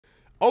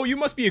Oh, you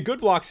must be a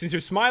good block since you're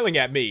smiling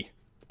at me.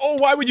 Oh,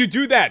 why would you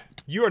do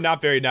that? You are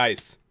not very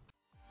nice.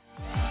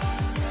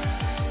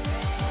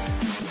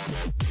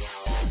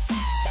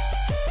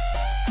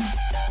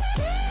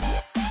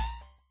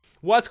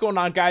 What's going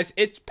on, guys?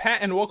 It's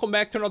Pat and welcome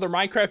back to another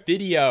Minecraft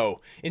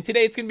video. And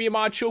today it's going to be a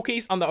mod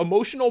showcase on the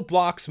Emotional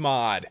Blocks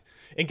mod.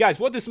 And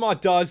guys, what this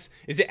mod does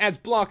is it adds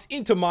blocks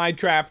into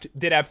Minecraft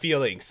that have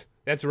feelings.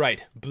 That's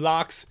right,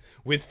 blocks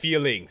with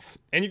feelings.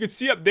 And you can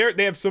see up there,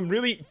 they have some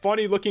really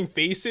funny looking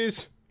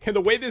faces. And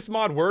the way this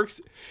mod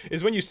works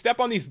is when you step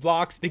on these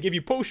blocks, they give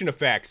you potion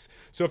effects.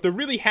 So if they're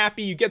really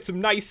happy, you get some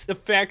nice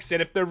effects.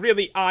 And if they're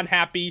really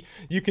unhappy,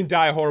 you can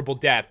die a horrible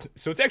death.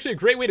 So it's actually a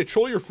great way to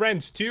troll your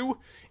friends too.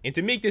 And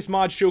to make this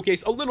mod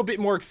showcase a little bit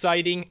more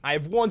exciting, I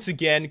have once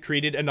again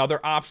created another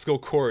obstacle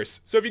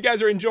course. So if you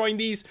guys are enjoying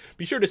these,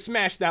 be sure to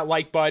smash that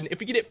like button. If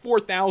we get it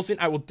 4,000,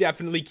 I will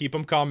definitely keep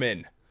them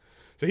coming.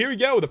 So here we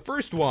go, the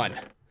first one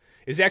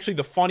is actually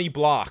the funny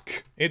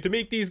block. And to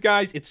make these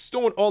guys, it's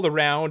stone all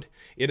around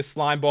and a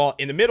slime ball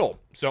in the middle.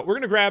 So we're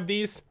going to grab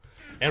these,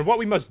 and what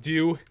we must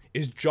do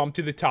is jump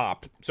to the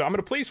top. So I'm going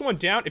to place one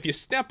down. If you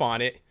step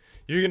on it,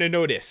 you're going to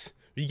notice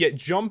you get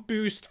jump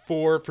boost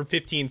for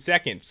 15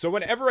 seconds. So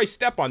whenever I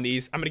step on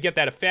these, I'm going to get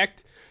that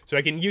effect, so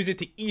I can use it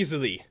to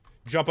easily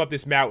jump up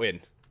this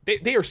mountain.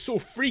 They are so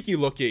freaky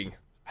looking.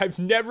 I've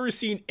never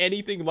seen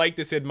anything like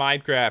this in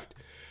Minecraft.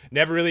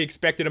 Never really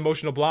expected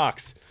emotional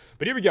blocks.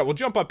 But here we go. We'll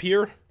jump up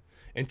here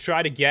and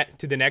try to get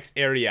to the next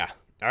area.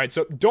 Alright,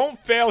 so don't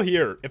fail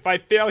here. If I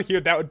fail here,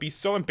 that would be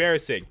so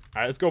embarrassing.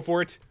 Alright, let's go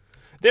for it.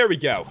 There we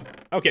go.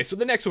 Okay, so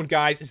the next one,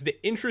 guys, is the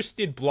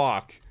interested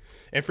block.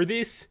 And for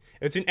this,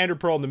 it's an ender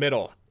pearl in the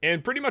middle.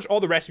 And pretty much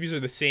all the recipes are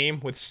the same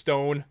with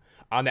stone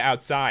on the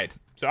outside.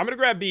 So I'm going to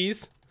grab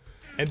these.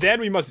 And then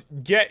we must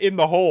get in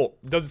the hole.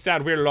 Doesn't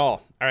sound weird at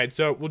all. Alright,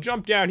 so we'll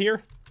jump down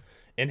here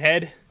and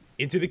head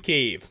into the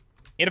cave.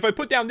 And if I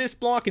put down this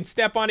block and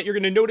step on it, you're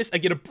going to notice I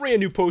get a brand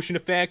new potion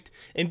effect.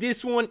 And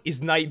this one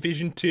is night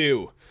vision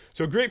 2.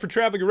 So great for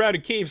traveling around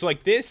in caves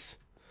like this.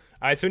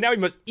 Alright, so now we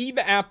must eat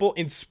the apple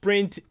and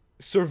sprint,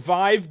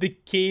 survive the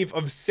cave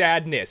of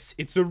sadness.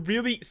 It's a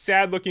really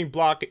sad looking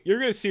block. You're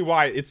going to see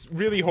why. It's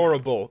really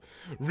horrible.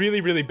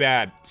 Really, really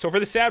bad. So for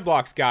the sad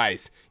blocks,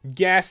 guys,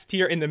 gas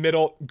tier in the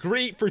middle.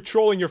 Great for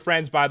trolling your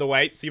friends, by the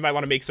way. So you might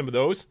want to make some of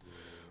those.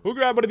 We'll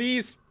grab one of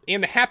these.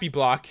 And the happy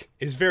block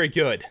is very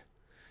good.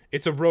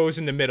 It's a rose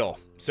in the middle.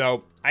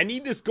 So I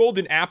need this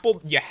golden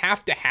apple. You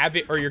have to have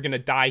it or you're going to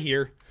die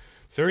here.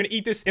 So we're going to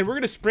eat this and we're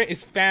going to sprint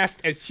as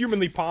fast as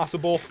humanly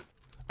possible. All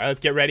right, let's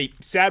get ready.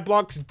 Sad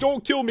blocks,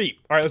 don't kill me.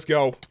 All right, let's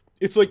go.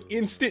 It's like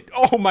instant.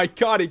 Oh my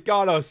god, it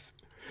got us.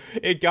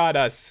 It got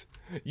us.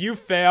 You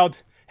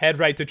failed. Head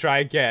right to try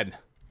again.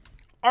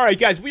 All right,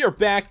 guys, we are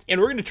back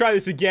and we're going to try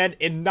this again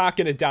and not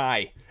going to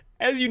die.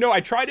 As you know, I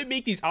try to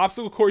make these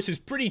obstacle courses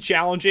pretty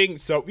challenging,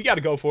 so we got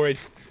to go for it.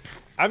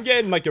 I'm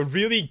getting like a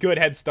really good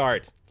head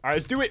start. All right,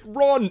 let's do it.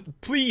 Run.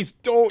 Please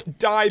don't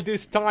die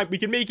this time. We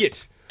can make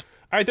it.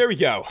 All right, there we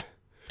go.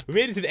 We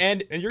made it to the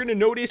end, and you're going to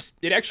notice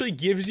it actually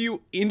gives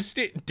you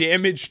instant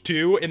damage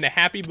too, and the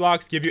happy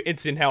blocks give you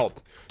instant health.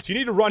 So you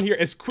need to run here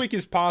as quick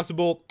as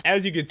possible.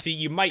 As you can see,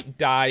 you might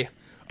die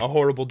a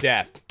horrible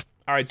death.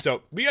 All right,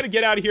 so we got to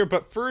get out of here,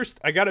 but first,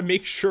 I got to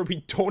make sure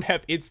we don't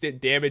have instant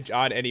damage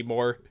on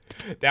anymore.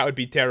 That would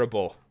be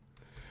terrible.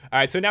 All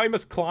right, so now we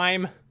must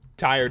climb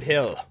Tired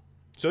Hill.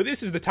 So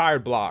this is the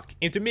tired block,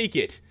 and to make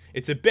it,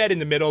 it's a bed in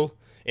the middle,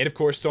 and of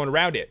course stone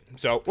around it.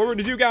 So what we're going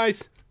to do,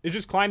 guys, is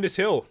just climb this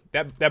hill.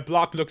 That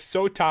block looks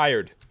so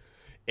tired.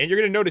 And you're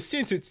going to notice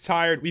since it's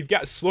tired, we've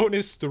got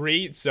slowness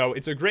 3, so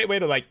it's a great way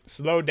to like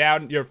slow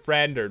down your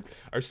friend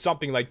or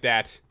something like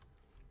that.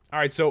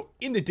 Alright, so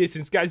in the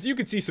distance, guys, you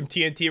can see some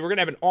TNT. We're going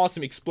to have an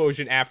awesome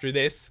explosion after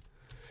this.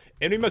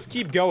 And we must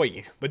keep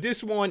going. But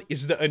this one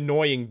is the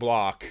annoying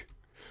block.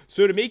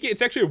 So to make it,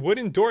 it's actually a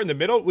wooden door in the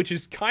middle, which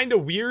is kind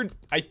of weird.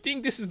 I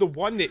think this is the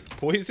one that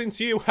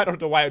poisons you. I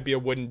don't know why it would be a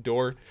wooden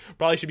door.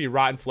 Probably should be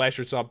rotten flesh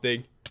or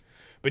something.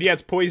 But yeah,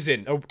 it's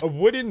poison. A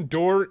wooden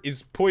door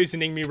is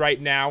poisoning me right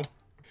now.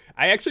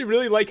 I actually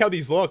really like how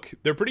these look.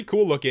 They're pretty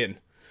cool looking.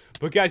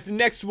 But guys, the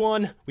next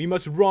one, we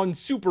must run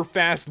super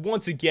fast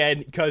once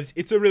again because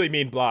it's a really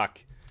mean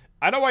block.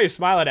 I know why you're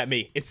smiling at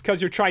me. It's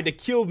because you're trying to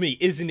kill me,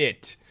 isn't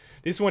it?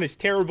 This one is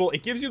terrible.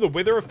 It gives you the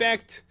wither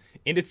effect,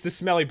 and it's the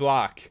smelly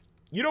block.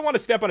 You don't want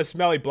to step on a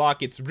smelly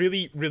block. It's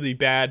really, really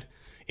bad.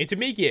 And to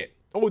make it...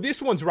 Oh,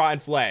 this one's rotten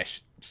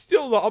flesh.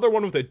 Still, the other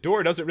one with a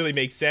door doesn't really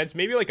make sense.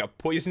 Maybe like a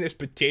poisonous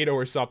potato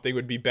or something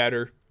would be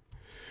better.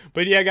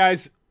 But yeah,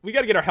 guys, we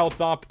got to get our health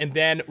up. And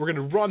then we're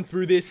going to run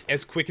through this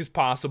as quick as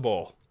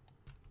possible.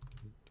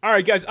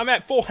 Alright, guys, I'm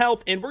at full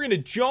health. And we're going to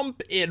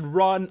jump and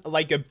run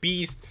like a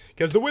beast.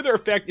 Because the wither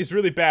effect is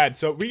really bad.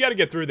 So we got to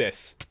get through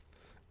this.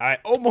 Alright,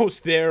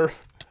 almost there.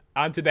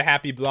 Onto the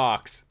happy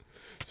blocks.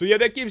 So yeah,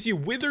 that gives you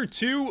Wither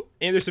 2,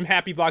 and there's some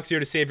happy blocks here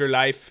to save your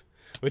life,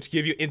 which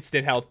give you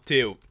instant health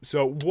too.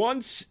 So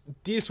once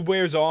this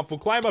wears off, we'll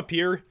climb up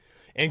here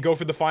and go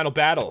for the final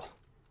battle.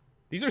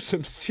 These are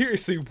some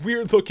seriously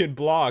weird looking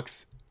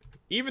blocks.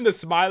 Even the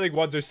smiling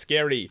ones are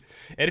scary.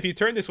 And if you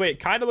turn this way, it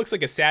kind of looks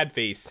like a sad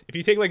face. If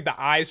you take like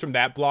the eyes from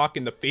that block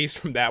and the face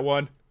from that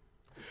one.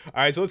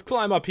 Alright, so let's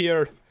climb up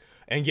here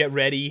and get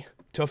ready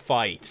to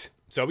fight.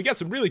 So we got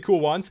some really cool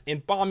ones,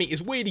 and Bommy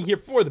is waiting here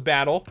for the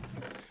battle.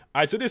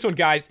 Alright, so this one,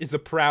 guys, is the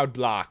Proud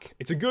block.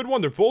 It's a good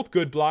one. They're both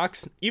good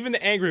blocks. Even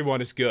the Angry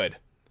one is good.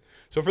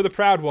 So for the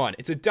Proud one,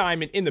 it's a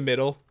diamond in the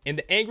middle. And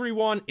the Angry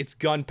one, it's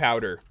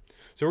gunpowder.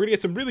 So we're going to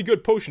get some really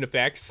good potion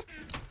effects.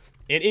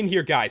 And in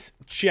here, guys,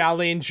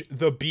 challenge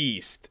the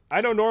beast.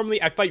 I know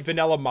normally I fight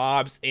vanilla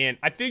mobs, and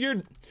I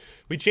figured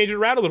we'd change it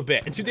around a little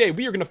bit. And today,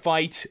 we are going to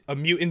fight a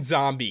mutant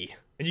zombie.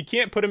 And you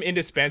can't put him in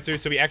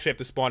dispensers, so we actually have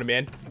to spawn him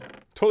in.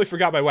 Totally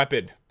forgot my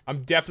weapon.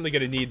 I'm definitely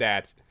going to need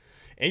that.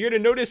 And you're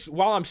going to notice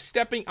while I'm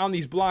stepping on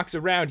these blocks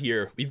around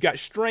here, we've got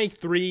Strength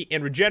 3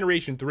 and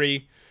Regeneration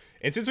 3.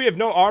 And since we have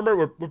no armor,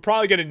 we're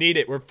probably going to need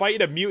it. We're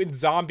fighting a mutant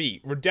zombie.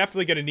 We're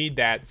definitely going to need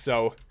that.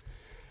 So,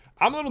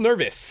 I'm a little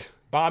nervous.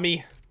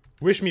 Bommy,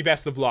 wish me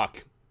best of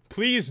luck.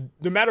 Please,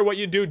 no matter what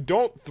you do,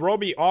 don't throw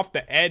me off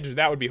the edge.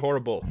 That would be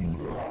horrible.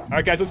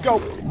 Alright, guys, let's go.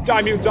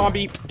 Die, mutant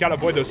zombie. Gotta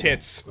avoid those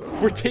hits.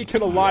 We're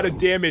taking a lot of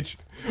damage.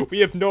 We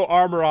have no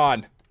armor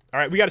on.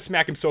 Alright, we gotta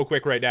smack him so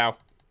quick right now.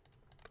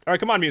 Alright,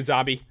 come on, mutant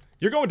zombie.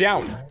 You're going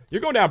down.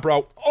 You're going down,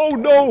 bro. Oh,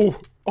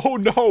 no. Oh,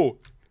 no.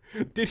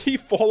 Did he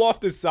fall off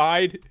the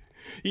side?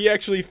 He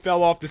actually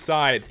fell off the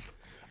side.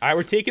 Alright,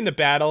 we're taking the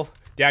battle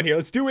down here.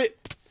 Let's do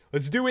it.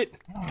 Let's do it.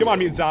 Come on,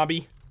 mutant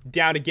zombie.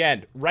 Down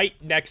again. Right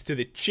next to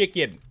the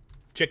chicken.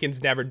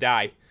 Chickens never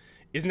die.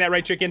 Isn't that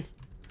right, chicken?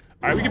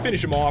 Alright, we can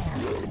finish him off.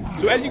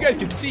 So as you guys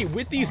can see,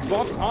 with these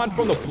buffs on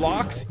from the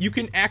blocks, you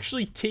can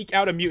actually take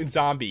out a mutant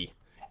zombie.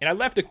 And I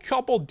left a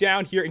couple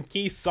down here in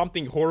case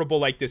something horrible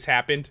like this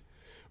happened.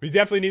 We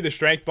definitely need the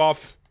strength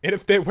buff. And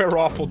if they wear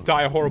off, we'll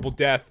die a horrible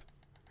death.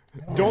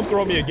 Don't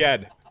throw me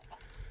again.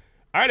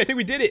 Alright, I think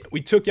we did it.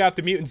 We took out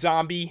the mutant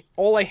zombie.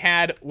 All I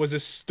had was a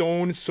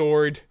stone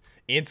sword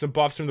and some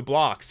buffs from the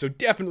blocks. So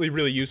definitely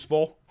really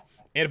useful.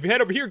 And if we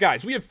head over here,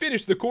 guys, we have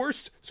finished the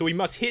course. So we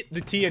must hit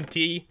the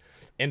TNT.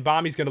 And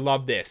Bommy's going to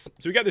love this.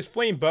 So we got this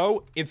flame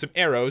bow and some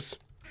arrows.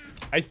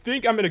 I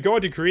think I'm going to go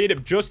into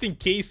creative just in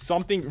case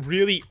something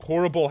really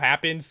horrible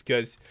happens.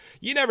 Because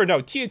you never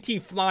know. TNT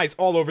flies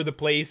all over the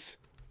place.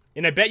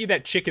 And I bet you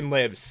that chicken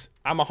lives.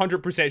 I'm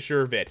 100%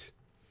 sure of it.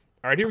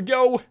 Alright, here we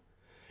go.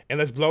 And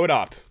let's blow it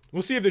up.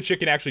 We'll see if the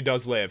chicken actually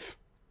does live.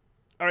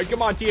 Alright,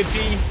 come on,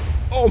 TNT.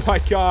 Oh my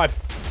god.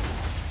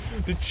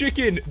 The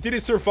chicken, did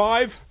it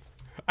survive?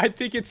 I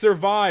think it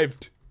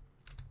survived.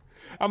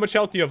 How much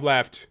health do you have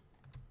left?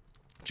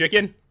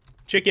 Chicken?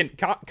 Chicken,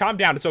 calm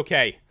down, it's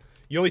okay.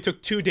 You only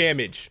took 2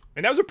 damage.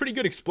 And that was a pretty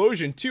good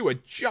explosion, too. A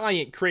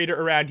giant crater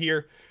around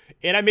here.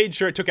 And I made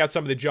sure it took out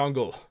some of the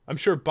jungle. I'm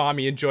sure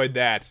Bommy enjoyed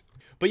that.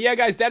 But yeah,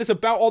 guys, that is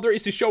about all there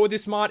is to show with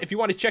this mod. If you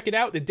want to check it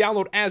out, the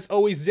download, as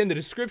always, is in the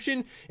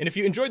description. And if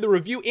you enjoyed the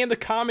review and the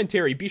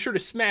commentary, be sure to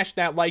smash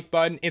that like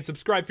button and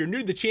subscribe if you're new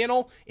to the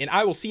channel. And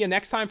I will see you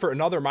next time for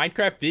another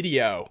Minecraft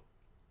video.